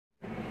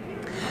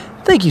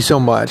Thank you so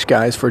much,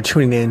 guys, for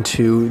tuning in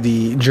to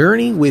the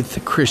Journey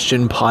with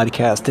Christian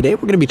podcast. Today,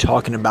 we're going to be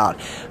talking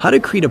about how to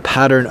create a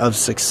pattern of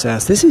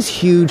success. This is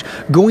huge.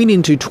 Going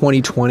into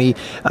 2020,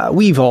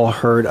 we've all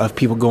heard of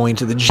people going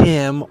to the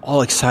gym,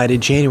 all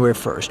excited, January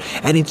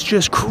 1st. And it's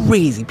just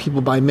crazy. People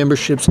buy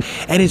memberships,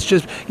 and it's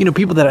just,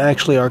 people that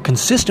actually are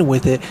consistent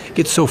with it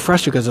get so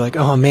frustrated because they're like,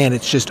 oh man,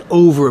 it's just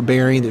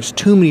overbearing. There's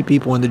too many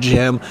people in the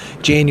gym,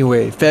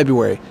 January,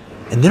 February.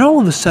 And then all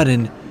of a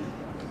sudden,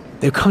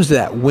 it comes to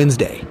that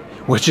Wednesday,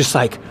 where it's just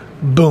like,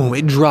 boom,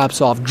 it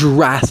drops off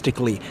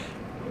drastically.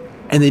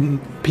 And then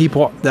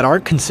people that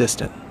aren't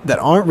consistent, that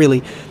aren't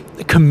really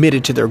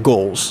committed to their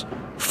goals,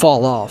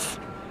 fall off.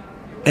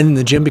 And then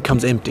the gym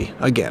becomes empty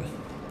again.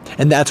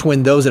 And that's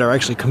when those that are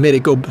actually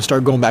committed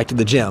start going back to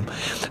the gym.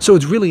 So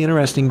it's really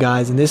interesting,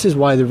 guys. And this is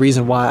the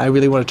reason why I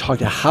really want to talk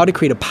to how to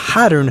create a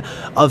pattern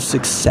of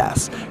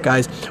success.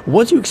 Guys,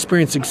 once you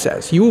experience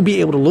success, you will be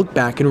able to look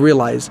back and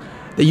realize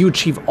that you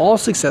achieve all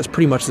success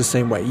pretty much the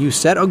same way. You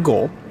set a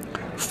goal,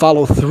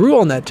 follow through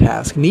on that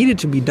task needed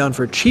to be done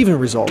for achieving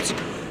results,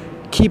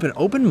 keep an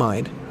open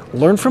mind,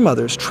 learn from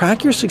others,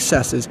 track your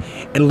successes,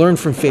 and learn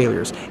from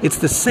failures. It's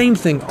the same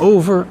thing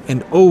over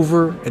and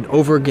over and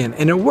over again,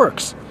 and it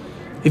works.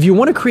 If you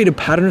want to create a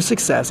pattern of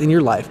success in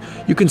your life,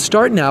 you can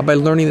start now by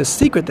learning the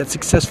secret that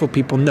successful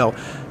people know.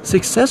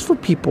 Successful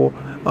people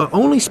are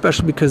only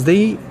special because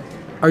they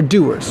are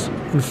doers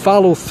and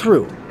follow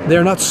through. They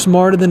are not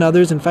smarter than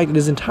others. In fact, it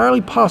is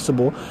entirely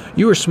possible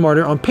you are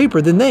smarter on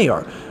paper than they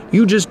are.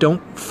 You just don't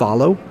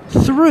follow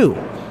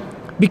through.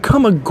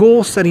 Become a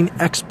goal-setting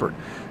expert.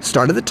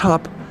 Start at the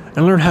top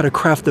and learn how to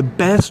craft the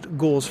best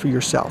goals for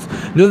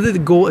yourself. Know that the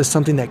goal is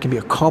something that can be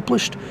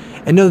accomplished,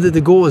 and know that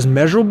the goal is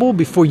measurable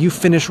before you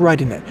finish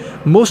writing it.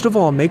 Most of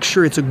all, make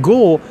sure it's a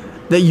goal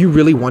that you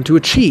really want to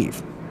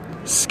achieve.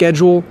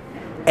 Schedule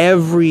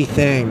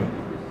everything.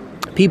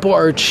 People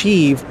are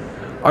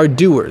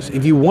doers.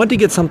 If you want to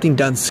get something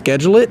done,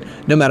 schedule it,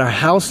 no matter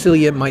how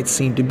silly it might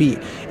seem to be.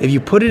 If you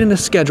put it in a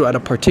schedule at a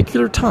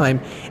particular time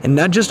and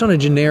not just on a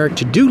generic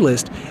to-do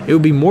list, it will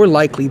be more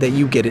likely that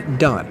you get it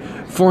done.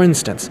 For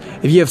instance,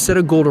 if you have set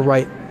a goal to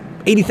write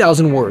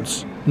 80,000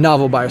 words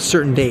novel by a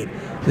certain date,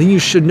 then you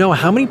should know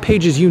how many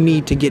pages you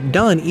need to get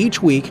done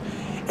each week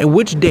and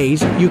which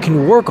days you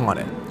can work on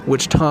it,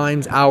 which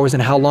times, hours,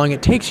 and how long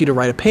it takes you to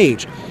write a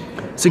page.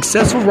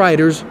 Successful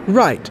writers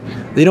write.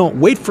 They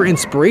don't wait for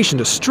inspiration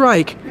to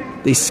strike.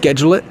 They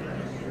schedule it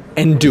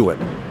and do it.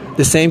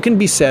 The same can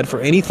be said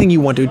for anything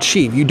you want to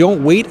achieve. You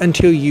don't wait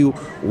until you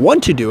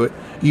want to do it.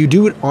 You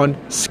do it on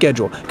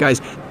schedule.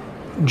 Guys,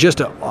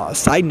 just a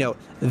side note,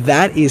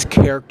 that is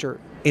character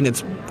in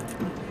its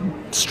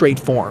straight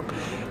form.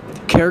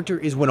 Character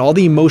is when all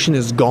the emotion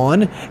is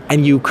gone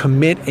and you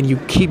commit and you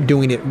keep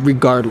doing it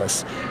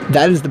regardless.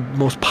 That is the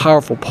most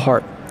powerful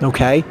part,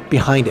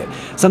 behind it.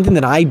 Something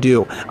that I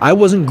do. I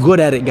wasn't good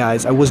at it,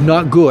 guys. I was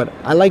not good.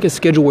 I like a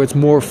schedule where it's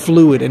more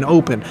fluid and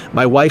open.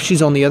 My wife,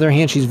 she's on the other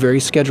hand, she's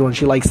very scheduled and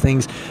she likes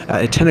things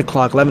at 10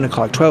 o'clock, 11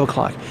 o'clock, 12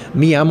 o'clock.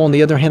 Me, I'm on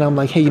the other hand, I'm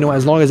like, hey,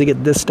 as long as I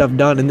get this stuff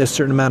done in this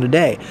certain amount of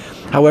day.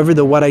 However,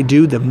 what I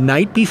do the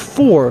night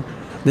before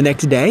the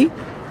next day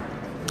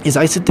is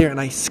I sit there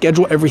and I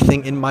schedule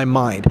everything in my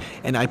mind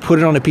and I put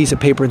it on a piece of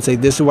paper and say,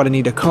 this is what I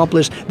need to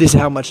accomplish. This is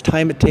how much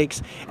time it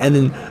takes. And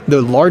then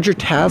the larger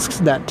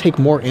tasks that take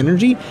more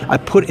energy, I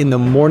put in the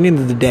morning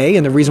of the day.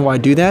 And the reason why I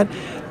do that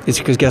is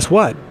because guess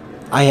what?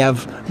 I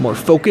have more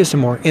focus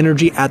and more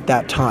energy at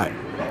that time.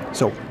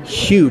 So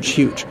huge.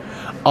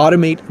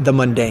 Automate the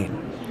mundane.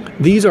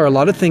 These are a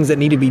lot of things that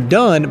need to be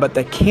done, but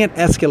that can't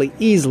escalate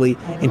easily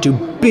into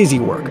busy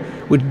work,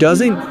 which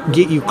doesn't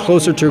get you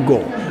closer to your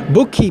goal.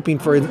 Bookkeeping,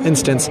 for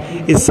instance,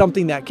 is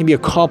something that can be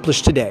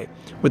accomplished today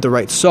with the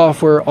right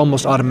software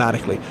almost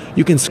automatically.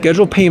 You can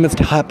schedule payments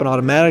to happen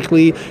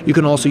automatically. You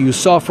can also use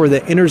software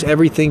that enters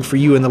everything for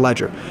you in the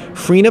ledger.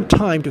 Freeing up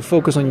time to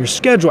focus on your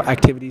schedule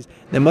activities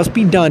that must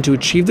be done to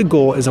achieve the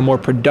goal is a more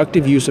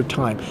productive use of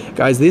time.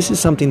 Guys, this is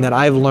something that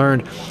I've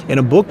learned in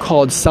a book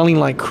called Selling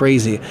Like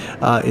Crazy.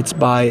 It's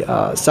by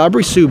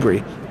Sabri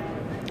Subri.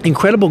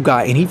 Incredible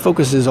guy, and he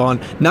focuses on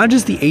not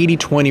just the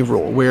 80-20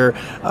 rule where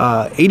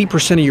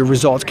 80% of your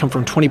results come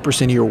from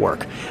 20% of your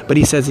work, but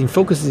he says he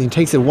focuses and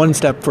takes it one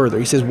step further.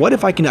 He says, what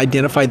if I can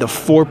identify the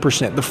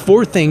 4%, the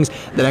 4 things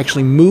that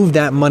actually move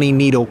that money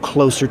needle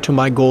closer to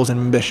my goals and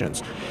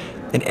ambitions,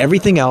 and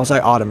everything else I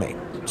automate.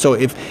 So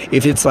if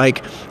it's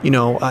like, in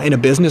a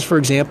business, for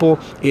example,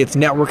 it's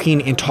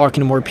networking and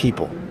talking to more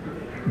people.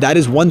 That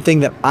is one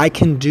thing that I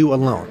can do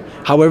alone.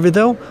 However,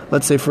 though,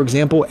 let's say, for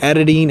example,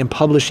 editing and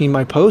publishing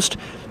my post,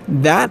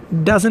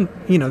 that doesn't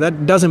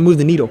move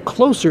the needle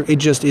closer. It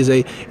just is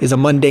a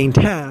mundane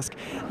task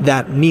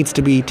that needs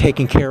to be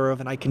taken care of,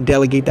 and I can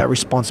delegate that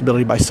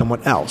responsibility by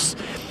someone else.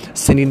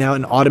 Sending out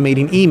and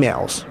automating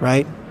emails,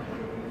 right?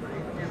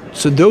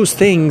 So those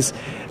things,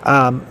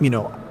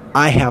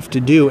 I have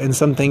to do, and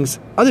some things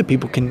other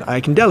people I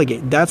can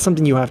delegate. That's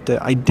something you have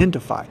to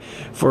identify.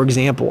 For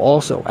example,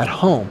 also at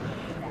home,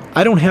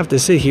 I don't have to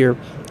sit here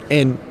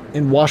and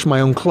wash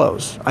my own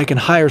clothes. I can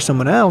hire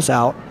someone else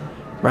out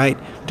right?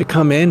 To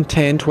come in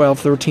 10, 12,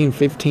 13,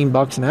 15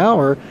 bucks an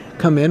hour,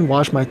 come in,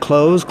 wash my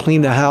clothes,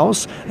 clean the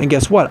house, and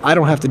guess what? I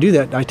don't have to do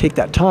that. I take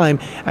that time,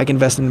 I can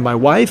invest in my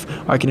wife,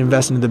 or I can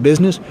invest into the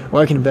business,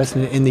 or I can invest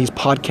in these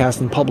podcasts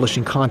and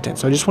publishing content.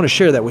 So I just want to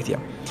share that with you.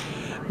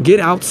 Get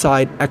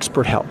outside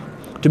expert help.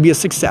 To be a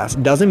success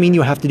doesn't mean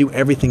you have to do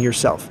everything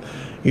yourself.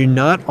 You're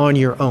not on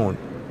your own.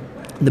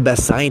 The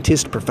best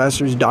scientists,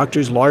 professors,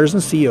 doctors, lawyers,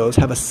 and CEOs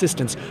have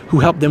assistants who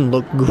help them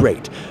look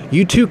great.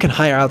 You too can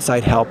hire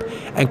outside help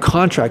and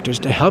contractors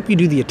to help you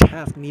do the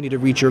task needed to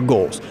reach your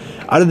goals.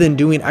 Other than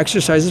doing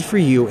exercises for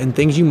you and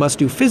things you must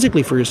do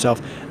physically for yourself,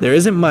 there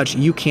isn't much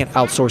you can't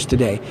outsource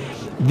today.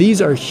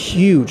 These are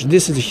huge.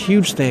 This is a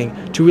huge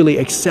thing to really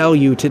excel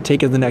you to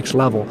take it to the next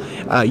level.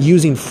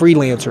 Using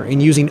Freelancer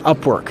and using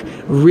Upwork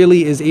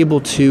really is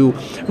able to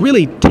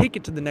really take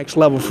it to the next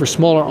level for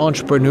smaller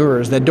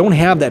entrepreneurs that don't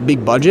have that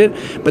big budget,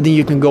 but then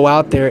you can go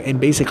out there and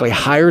basically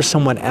hire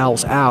someone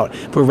else out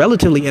for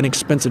relatively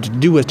inexpensive to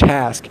do a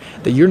task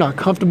that you're not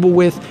comfortable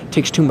with,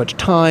 takes too much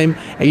time,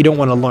 and you don't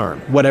want to learn,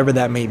 whatever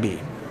that may be.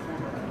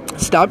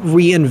 Stop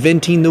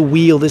reinventing the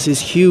wheel. This is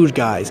huge,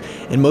 guys.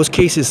 In most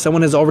cases,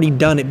 someone has already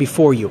done it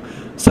before you.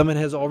 Someone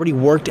has already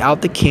worked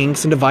out the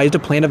kinks and devised a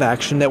plan of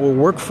action that will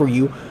work for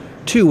you,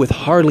 too, with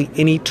hardly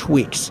any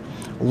tweaks.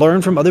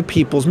 Learn from other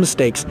people's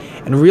mistakes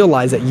and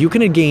realize that you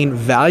can gain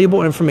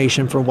valuable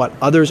information from what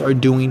others are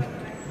doing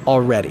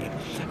already.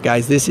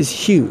 Guys, this is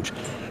huge.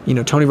 You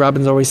know, Tony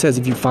Robbins always says,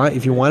 if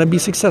you want to be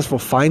successful,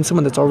 find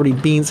someone that's already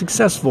being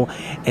successful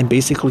and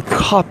basically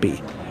copy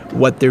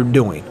what they're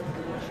doing.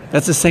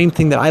 That's the same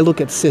thing that I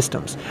look at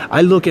systems. I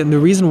look at, and the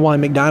reason why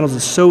McDonald's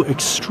is so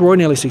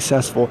extraordinarily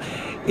successful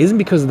isn't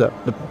because of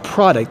the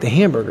product, the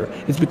hamburger.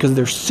 It's because of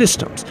their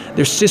systems.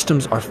 Their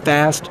systems are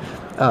fast,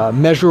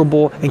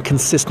 measurable, and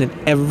consistent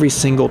every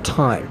single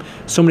time.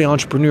 So many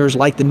entrepreneurs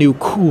like the new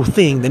cool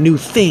thing,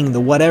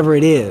 the whatever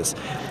it is,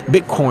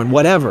 Bitcoin,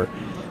 whatever.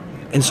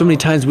 And so many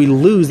times we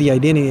lose the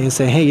identity and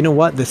say, hey, you know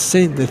what? The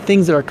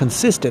things that are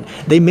consistent,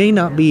 they may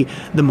not be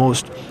the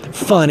most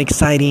fun,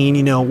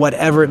 exciting,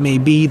 whatever it may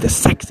be, the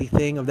sexy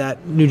thing of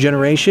that new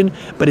generation,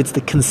 but it's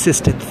the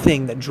consistent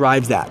thing that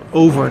drives that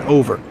over and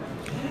over.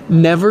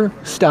 Never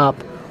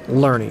stop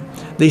learning.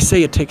 They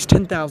say it takes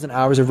 10,000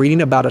 hours of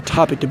reading about a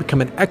topic to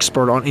become an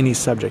expert on any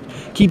subject.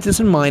 Keep this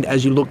in mind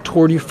as you look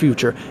toward your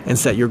future and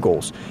set your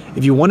goals.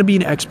 If you want to be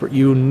an expert,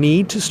 you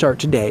need to start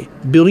today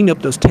building up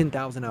those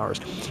 10,000 hours.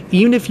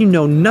 Even if you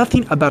know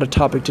nothing about a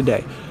topic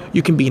today,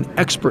 you can be an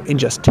expert in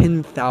just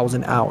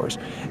 10,000 hours.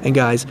 And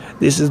guys,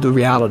 this is the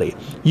reality.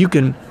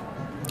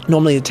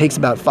 Normally it takes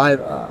about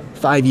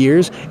 5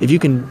 years. If you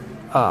can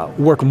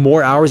work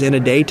more hours in a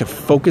day to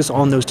focus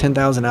on those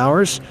 10,000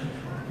 hours,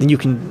 then you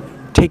can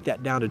take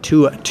that down to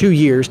 2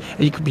 years,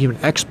 and you can be an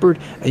expert,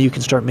 and you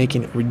can start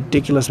making a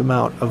ridiculous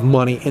amount of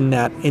money in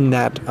that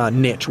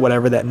niche,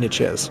 whatever that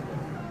niche is.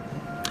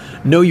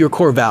 Know your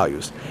core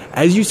values.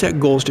 As you set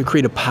goals to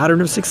create a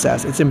pattern of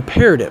success, it's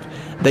imperative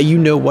that you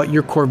know what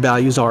your core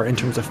values are in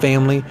terms of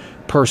family,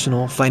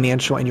 personal,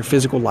 financial, and your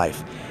physical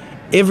life.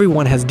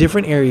 Everyone has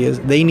different areas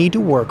they need to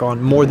work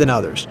on more than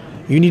others.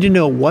 You need to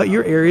know what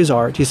your areas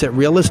are to set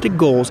realistic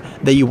goals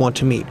that you want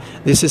to meet.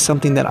 This is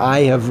something that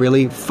I have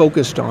really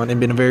focused on and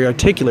been very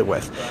articulate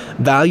with.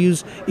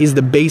 Values is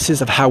the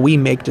basis of how we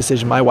make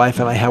decisions. My wife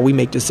and I, how we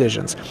make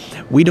decisions.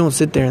 We don't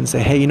sit there and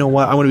say, hey, you know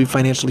what, I want to be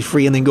financially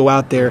free, and then go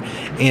out there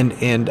and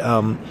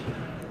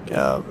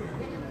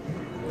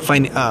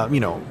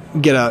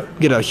get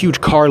a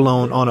huge car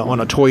loan on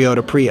a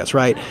Toyota Prius,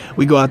 right?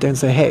 We go out there and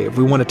say, hey, if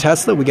we want a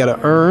Tesla, we got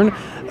to earn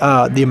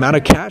the amount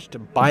of cash to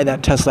buy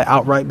that Tesla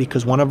outright,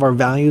 because one of our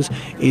values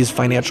is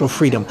financial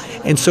freedom,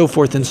 and so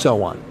forth and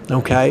so on,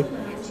 okay?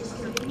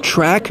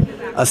 Track,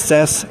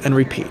 assess, and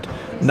repeat.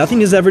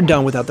 Nothing is ever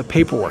done without the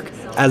paperwork,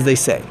 as they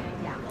say.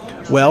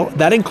 Well,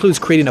 that includes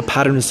creating a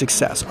pattern of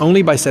success.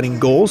 Only by setting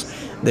goals,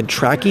 then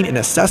tracking and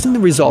assessing the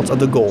results of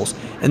the goals,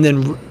 and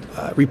then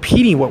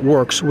repeating what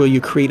works will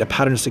you create a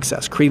pattern of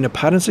success. Creating a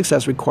pattern of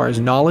success requires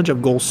knowledge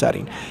of goal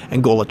setting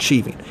and goal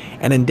achieving,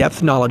 and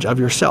in-depth knowledge of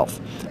yourself.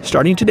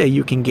 Starting today,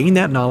 you can gain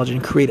that knowledge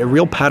and create a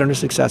real pattern of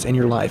success in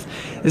your life.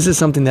 This is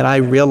something that I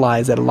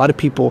realize that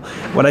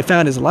what I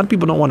found is a lot of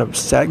people don't want to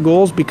set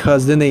goals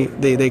because then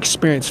they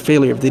experience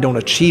failure if they don't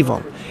achieve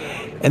them.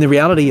 And the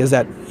reality is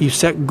that you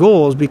set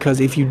goals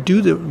because if you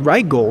do the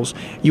right goals,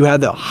 you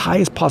have the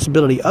highest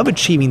possibility of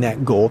achieving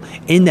that goal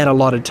in that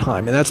allotted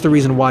time. And that's the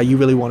reason why you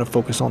really want to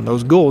focus on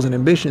those goals and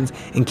ambitions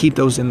and keep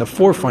those in the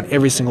forefront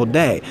every single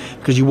day,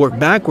 because you work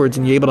backwards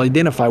and you're able to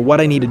identify what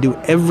I need to do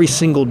every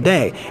single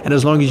day. And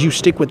as long as you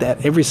stick with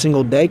that every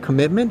single day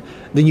commitment,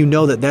 then you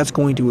know that that's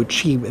going to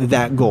achieve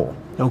that goal.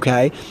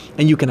 Okay,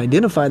 and you can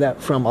identify that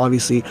from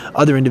obviously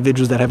other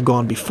individuals that have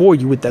gone before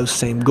you with those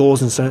same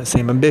goals and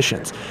same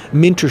ambitions.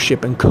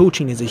 Mentorship and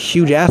coaching is a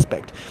huge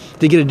aspect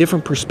to get a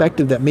different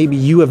perspective that maybe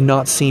you have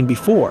not seen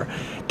before,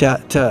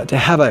 to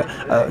have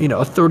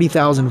a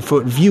 30,000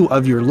 foot view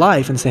of your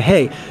life and say,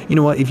 hey, you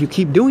know what, if you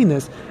keep doing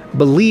this,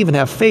 believe and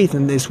have faith,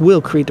 and this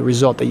will create the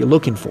result that you're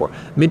looking for.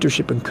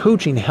 Mentorship and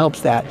coaching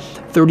helps that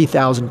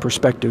 30,000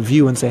 perspective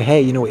view and say,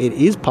 hey, you know, it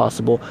is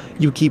possible.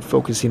 You keep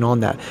focusing on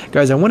that.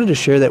 Guys, I wanted to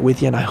share that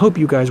with you, and I hope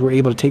you guys were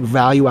able to take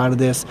value out of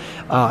this.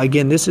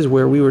 Again, this is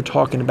where we were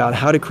talking about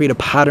how to create a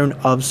pattern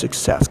of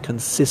success,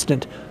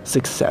 consistent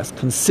success.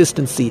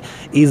 Consistency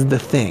is the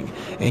thing,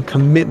 and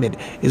commitment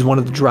is one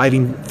of the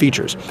driving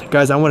features.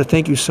 Guys, I want to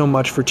thank you so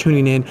much for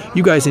tuning in.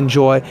 You guys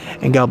enjoy,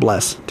 and God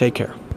bless. Take care.